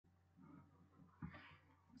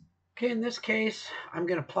Okay, in this case, I'm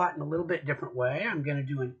going to plot in a little bit different way. I'm going to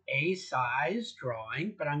do an A size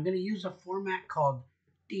drawing, but I'm going to use a format called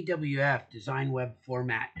DWF, Design Web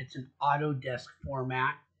Format. It's an Autodesk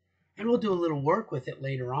format, and we'll do a little work with it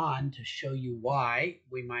later on to show you why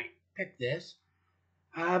we might pick this.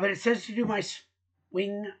 But it says to do my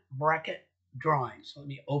swing bracket drawing. So let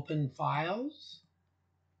me open files.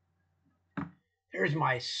 There's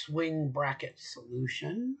my swing bracket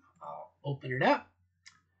solution. I'll open it up.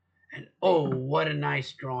 And oh, what a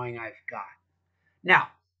nice drawing I've got. Now,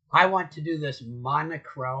 I want to do this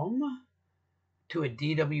monochrome to a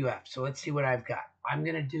DWF. So let's see what I've got. I'm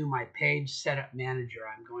going to do my page setup manager.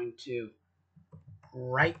 I'm going to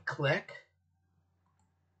right click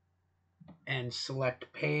and select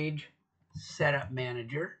page setup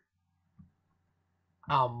manager.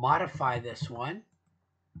 I'll modify this one.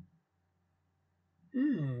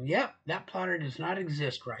 Yep, that plotter does not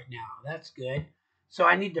exist right now. That's good. So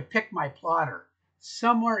I need to pick my plotter.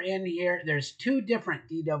 Somewhere in here, there's two different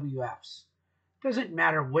DWFs. Doesn't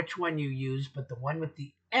matter which one you use, but the one with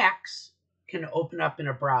the X can open up in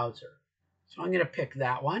a browser. So I'm going to pick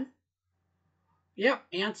that one. Yep,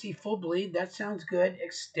 ANSI full bleed. That sounds good.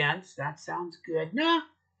 Extents. That sounds good. Nah,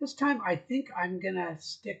 this time I think I'm going to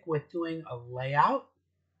stick with doing a layout.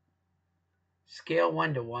 Scale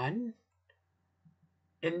 1:1.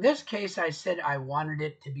 In this case, I said I wanted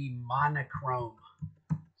it to be monochrome.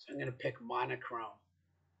 So I'm going to pick monochrome.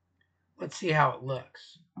 Let's see how it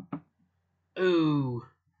looks. Ooh,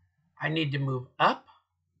 I need to move up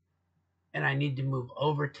and I need to move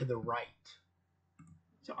over to the right.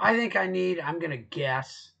 So I think I'm going to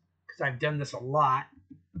guess, because I've done this a lot,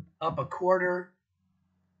 up a quarter.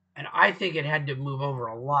 And I think it had to move over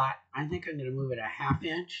a lot. I think I'm going to move it a 1/2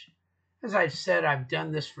 inch. As I've said, I've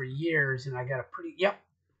done this for years and I got a yep,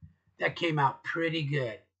 that came out pretty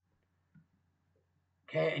good.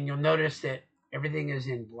 Okay, and you'll notice that everything is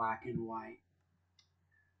in black and white.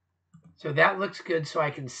 So that looks good. So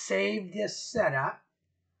I can save this setup.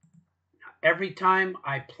 Every time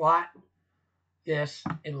I plot this,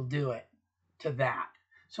 it'll do it to that.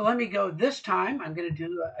 So let me go this time. I'm going to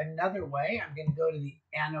do another way. I'm going to go to the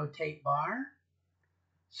annotate bar.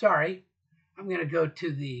 Sorry, I'm going to go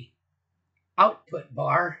to the output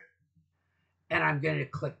bar and I'm going to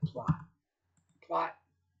click plot. Plot.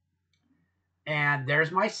 And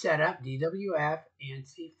there's my setup, DWF,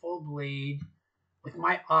 ANSI full bleed, with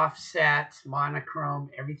my offsets,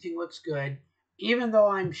 monochrome, everything looks good. Even though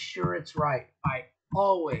I'm sure it's right, I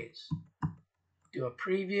always do a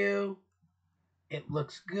preview. It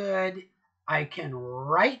looks good. I can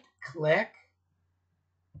right click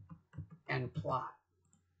and plot.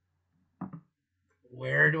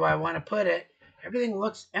 Where do I want to put it? Everything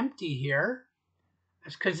looks empty here.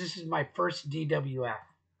 That's because this is my first DWF.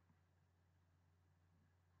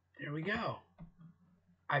 There we go.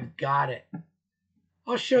 I've got it.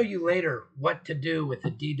 I'll show you later what to do with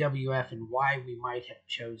the DWF and why we might have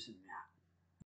chosen that.